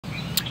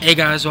Hey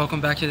guys,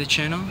 welcome back to the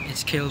channel.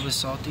 It's Caleb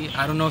Salty.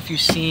 I don't know if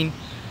you've seen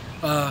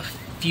a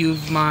few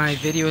of my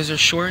videos or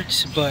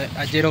shorts, but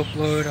I did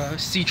upload a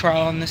sea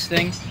trial on this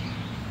thing.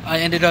 I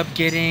ended up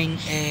getting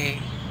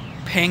a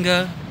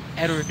Panga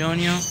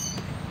Eduardoña.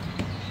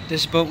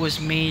 This boat was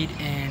made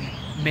in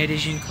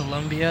Medellin,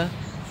 Colombia.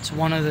 It's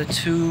one of the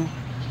two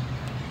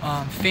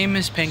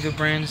famous Panga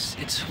brands.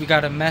 We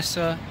got a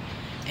Mesa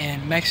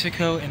in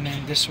Mexico, and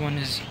then this one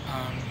is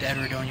the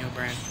Eduardoña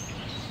brand.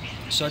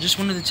 So I just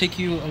wanted to take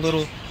you a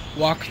little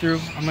walk through.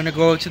 I'm gonna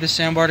go to the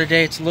sandbar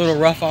today. It's a little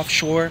rough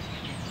offshore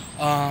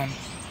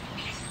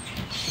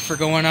for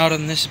going out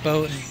on this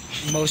boat,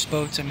 and most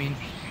boats, I mean,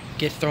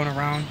 get thrown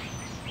around.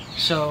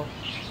 So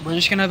we're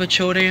just gonna have a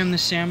chill day on the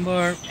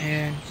sandbar,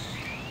 and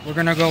we're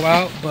gonna go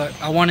out. But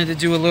I wanted to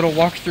do a little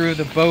walk through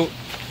the boat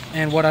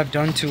and what I've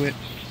done to it.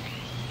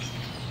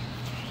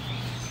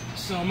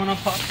 So I'm gonna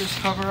pop this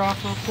cover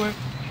off real quick.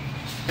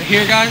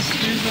 Here, guys,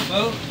 here's the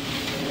boat.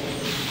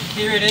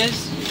 Here it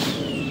is.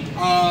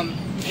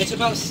 It's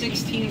about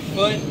 16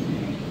 foot.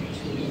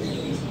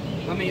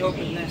 Let me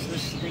open this.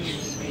 This thing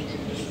is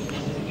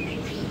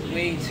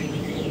way too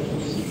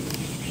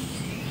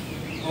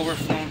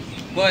overflown.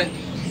 But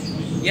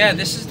yeah,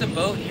 this is the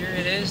boat. Here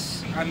it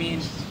is. I mean,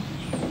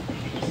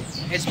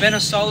 it's been a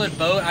solid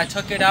boat. I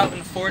took it out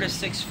in 4 to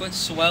 6 foot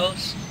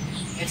swells.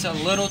 It's a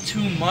little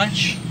too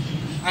much.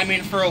 I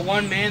mean, for a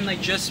one man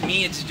like just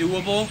me, it's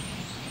doable.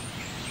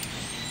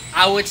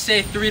 I would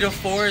say 3 to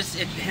 4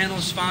 it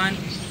handles fine.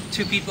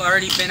 2 people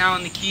already been out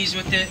on the Keys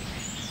with it.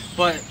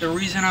 But the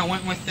reason I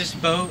went with this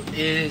boat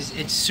is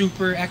it's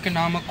super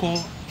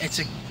economical. It's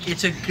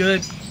a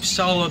good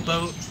solid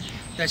boat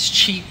that's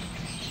cheap,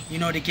 you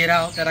know, to get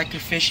out, that I could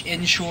fish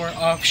inshore,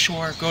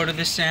 offshore, go to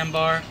the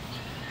sandbar,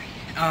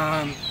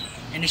 and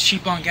it's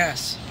cheap on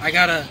gas. I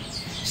got a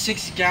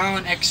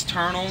 6-gallon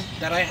external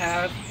that I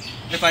have.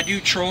 If I do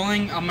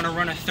trolling, I'm gonna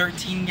run a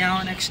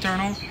 13-gallon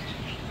external.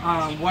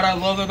 What I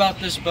love about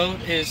this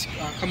boat is,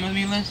 come with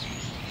me, Liz.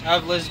 I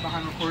have Liz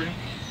behind recording.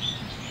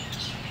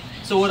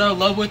 So what I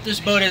love with this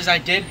boat is I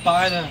did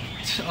buy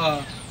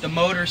the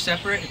motor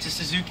separate. It's a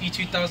Suzuki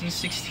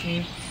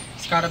 2016.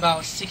 It's got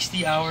about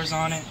 60 hours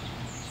on it.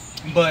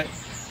 But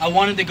I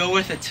wanted to go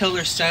with a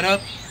tiller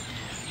setup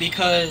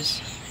because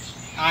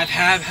I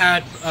have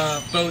had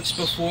boats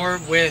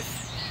before with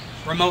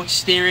remote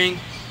steering,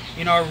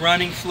 you know,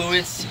 running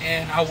fluids,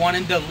 and I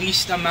wanted the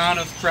least amount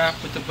of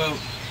crap with the boat.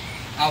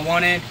 I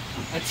wanted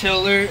a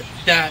tiller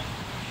that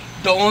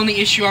the only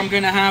issue I'm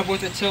gonna have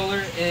with a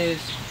tiller is,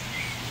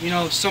 you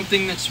know,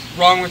 something that's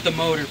wrong with the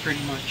motor,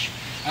 pretty much.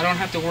 I don't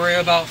have to worry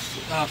about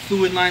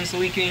fluid lines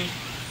leaking.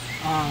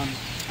 I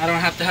don't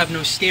have to have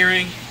no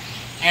steering.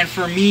 And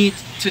for me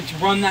to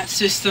run that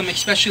system,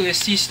 especially a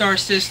Sea-Star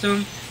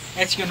system,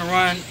 it's gonna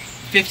run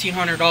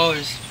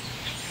 $1,500.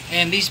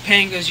 And these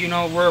Pangas, you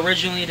know, were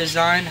originally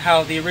designed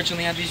how they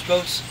originally had these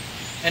boats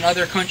in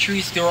other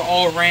countries. They were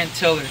all ran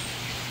tiller,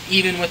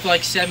 even with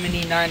like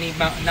 70, 90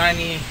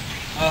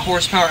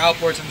 horsepower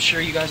outboards. I'm sure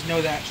you guys know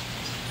that.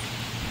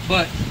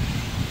 But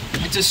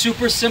it's a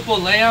super simple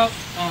layout.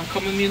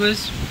 Come with me,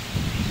 Liz.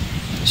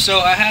 So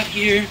I have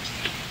here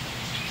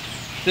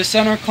the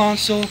center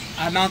console.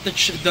 I mount the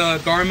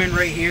Garmin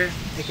right here.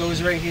 It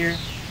goes right here.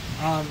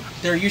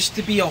 There used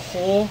to be a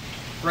hole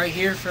right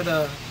here for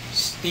the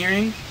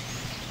steering.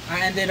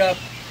 I ended up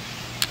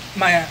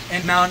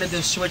and mounted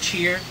the switch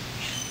here.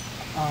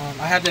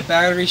 I have the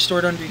battery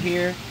stored under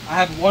here. I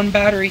have one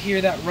battery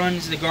here that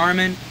runs the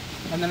Garmin,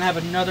 and then I have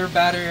another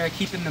battery I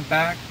keep in the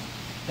back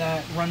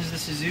that runs the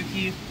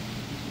Suzuki.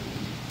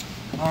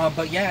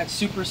 But yeah, it's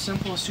super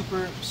simple,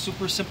 super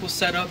simple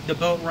setup. The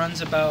boat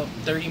runs about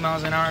 30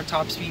 miles an hour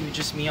top speed with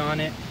just me on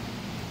it.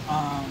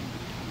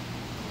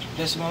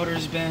 This motor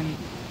has been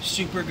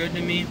super good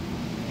to me.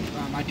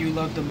 I do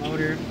love the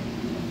motor.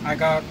 I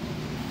got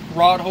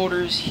rod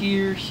holders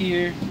here,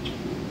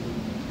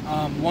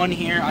 one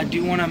here. I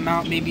do want to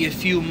mount maybe a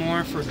few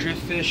more for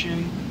drift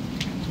fishing,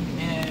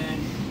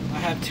 and I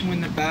have 2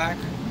 in the back.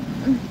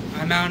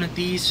 I mounted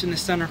these in the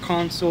center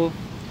console.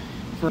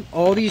 For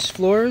all these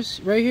floors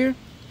right here,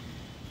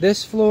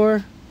 this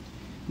floor,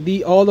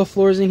 all the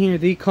floors in here,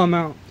 they come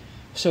out.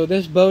 So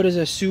this boat is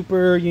a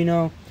super, you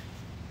know,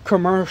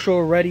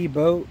 commercial ready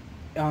boat.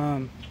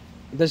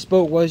 This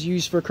boat was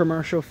used for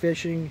commercial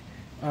fishing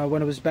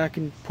when it was back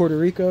in Puerto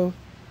Rico.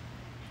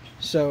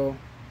 So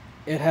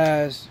it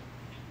has,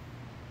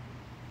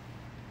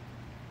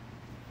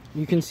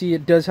 you can see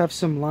it does have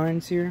some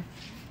lines here.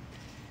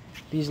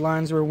 These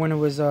lines were when it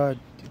was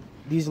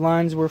these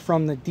lines were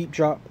from the deep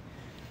drop.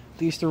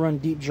 They used to run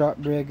deep drop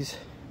rigs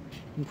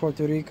in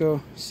Puerto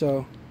Rico.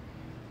 So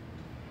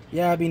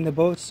yeah, I mean, the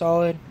boat's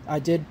solid. I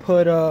did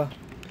put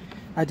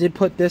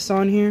this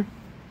on here.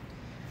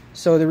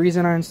 So the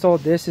reason I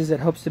installed this is it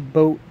helps the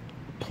boat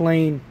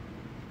plane,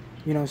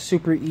 you know,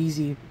 super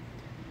easy.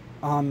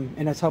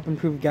 And it's helped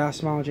improve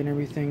gas mileage and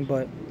everything.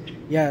 But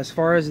yeah, as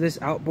far as this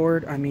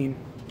outboard, I mean,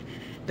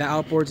 the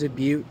outboard's a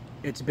beaut.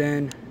 It's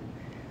been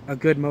a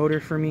good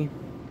motor for me.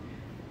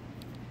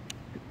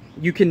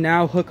 You can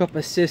now hook up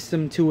a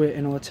system to it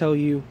and it'll tell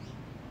you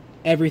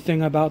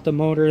everything about the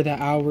motor,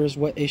 the hours,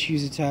 what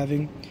issues it's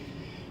having.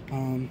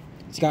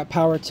 It's got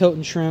power tilt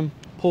and trim,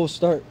 pull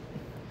start,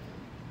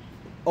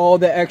 all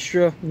the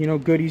extra, you know,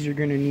 goodies you're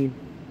gonna need.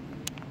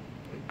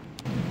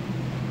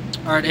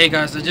 Alright, hey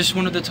guys, I just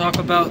wanted to talk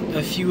about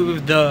a few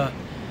of the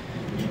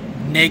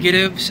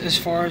negatives as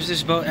far as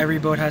this boat. Every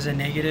boat has a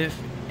negative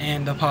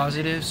and the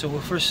positive, so we'll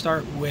first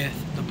start with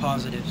the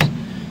positives.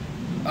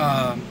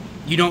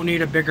 You don't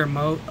need a bigger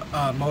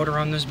motor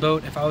on this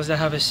boat. If I was to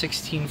have a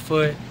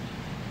 16-foot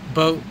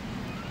boat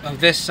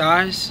of this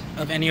size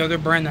of any other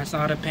brand that's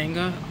not a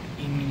Panga,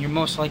 you're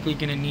most likely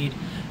going to need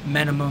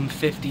minimum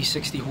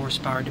 50-60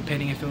 horsepower,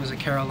 depending if it was a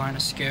Carolina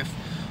skiff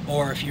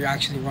or if you're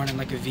actually running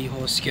like a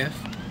V-hull skiff.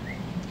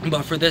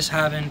 But for this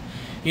having,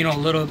 you know,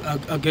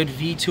 a good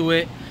V to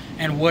it,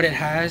 and what it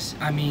has,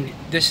 I mean,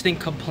 this thing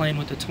could plane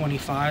with a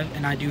 25,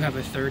 and I do have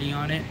a 30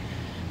 on it.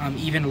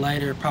 Even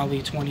lighter,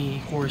 probably 20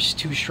 horse,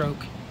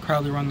 2-stroke,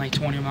 probably run like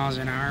 20 miles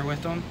an hour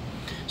with them.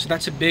 So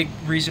that's a big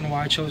reason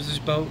why I chose this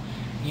boat.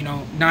 You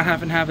know, not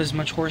having to have as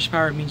much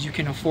horsepower means you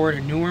can afford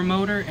a newer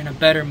motor and a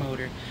better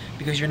motor,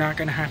 because you're not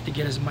going to have to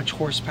get as much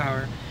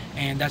horsepower,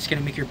 and that's going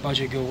to make your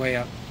budget go way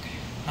up.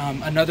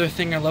 Another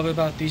thing I love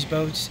about these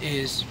boats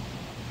is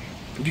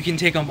you can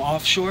take them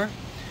offshore,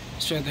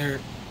 so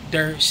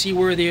they're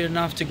seaworthy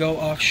enough to go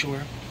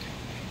offshore,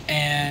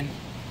 and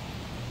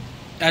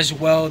as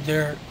well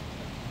the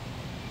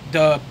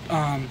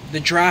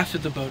draft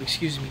of the boat,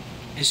 excuse me,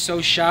 is so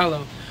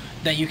shallow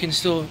that you can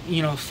still,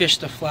 you know, fish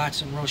the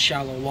flats in real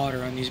shallow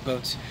water on these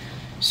boats.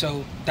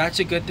 So that's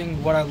a good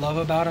thing, what I love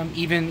about them.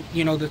 Even,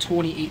 you know, the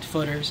 28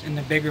 footers and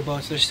the bigger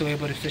boats, they're still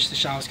able to fish the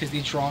shallows because they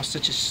draw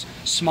such a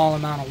small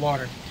amount of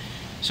water.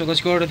 So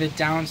let's go to the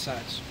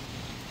downsides.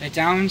 The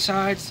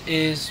downsides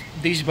is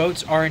these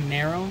boats are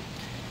narrow,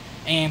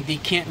 and they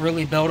can't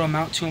really build them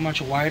out too much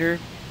wider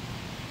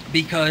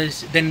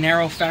because the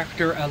narrow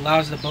factor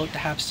allows the boat to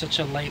have such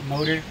a light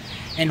motor,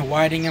 and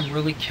widening them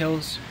really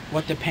kills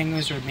what the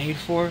Pangas are made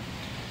for.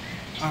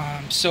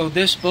 So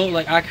this boat,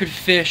 like, I could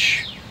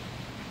fish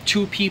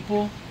 2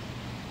 people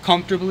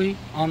comfortably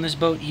on this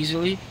boat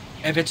easily.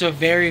 If it's a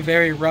very,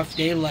 very rough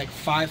day, like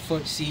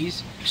 5-foot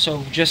seas,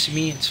 so just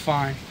me, it's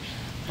fine.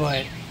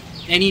 But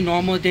any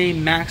normal day,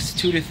 max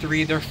 2 to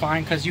 3, they're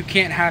fine, because you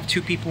can't have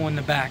 2 people in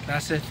the back.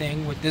 That's the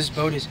thing with this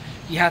boat, is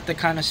you have to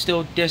kind of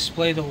still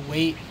display the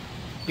weight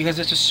because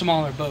it's a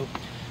smaller boat.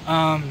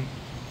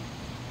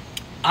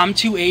 I'm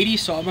 280,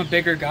 so I'm a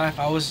bigger guy. If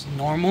I was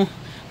normal,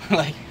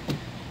 like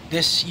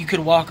this, you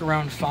could walk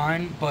around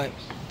fine, but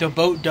the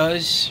boat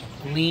does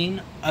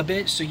lean a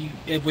bit, so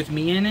with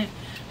me in it,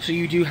 so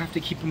you do have to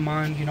keep in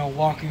mind, you know,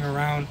 walking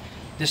around,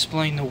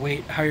 displaying the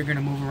weight, how you're going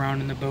to move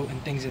around in the boat,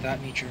 and things of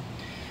that nature.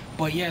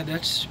 But yeah,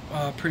 that's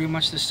pretty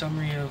much the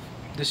summary of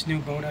this new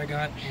boat I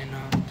got,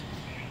 and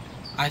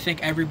I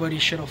think everybody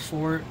can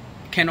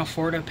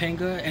afford a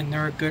Panga, and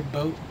they're a good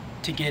boat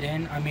to get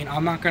in. I mean,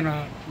 I'm not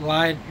gonna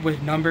lie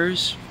with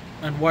numbers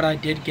and what I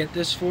did get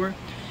this for,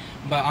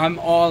 but I'm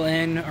all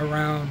in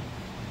around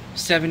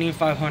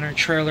 7,500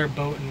 trailer,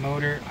 boat, and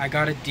motor. I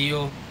got a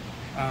deal.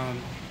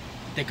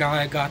 The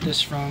guy I got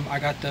this from, I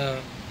got the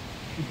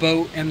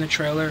boat and the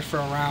trailer for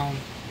around,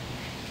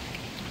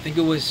 I think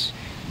it was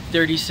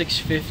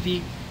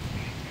 $36.50.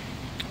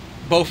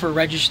 Both are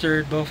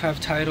registered, both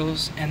have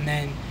titles, and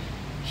then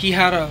he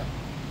had a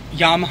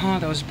Yamaha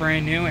that was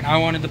brand new, and I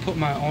wanted to put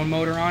my own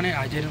motor on it.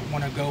 I didn't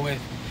want to go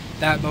with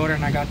that motor,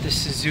 and I got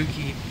this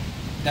Suzuki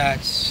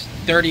that's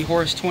 30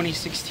 horse,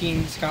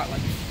 2016. It's got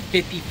like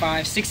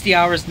 55, 60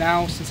 hours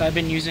now since I've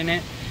been using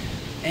it,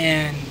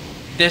 and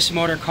this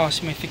motor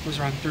cost me, I think it was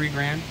around 3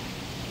 grand,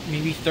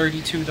 maybe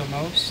 32 the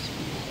most.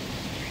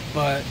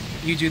 But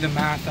you do the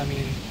math, I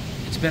mean,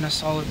 it's been a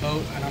solid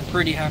boat, and I'm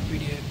pretty happy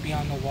to be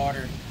on the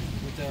water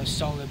with a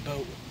solid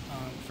boat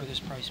for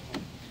this price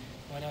point.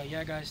 But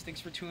yeah, guys, thanks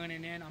for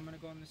tuning in. I'm gonna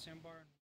go on the sandbar.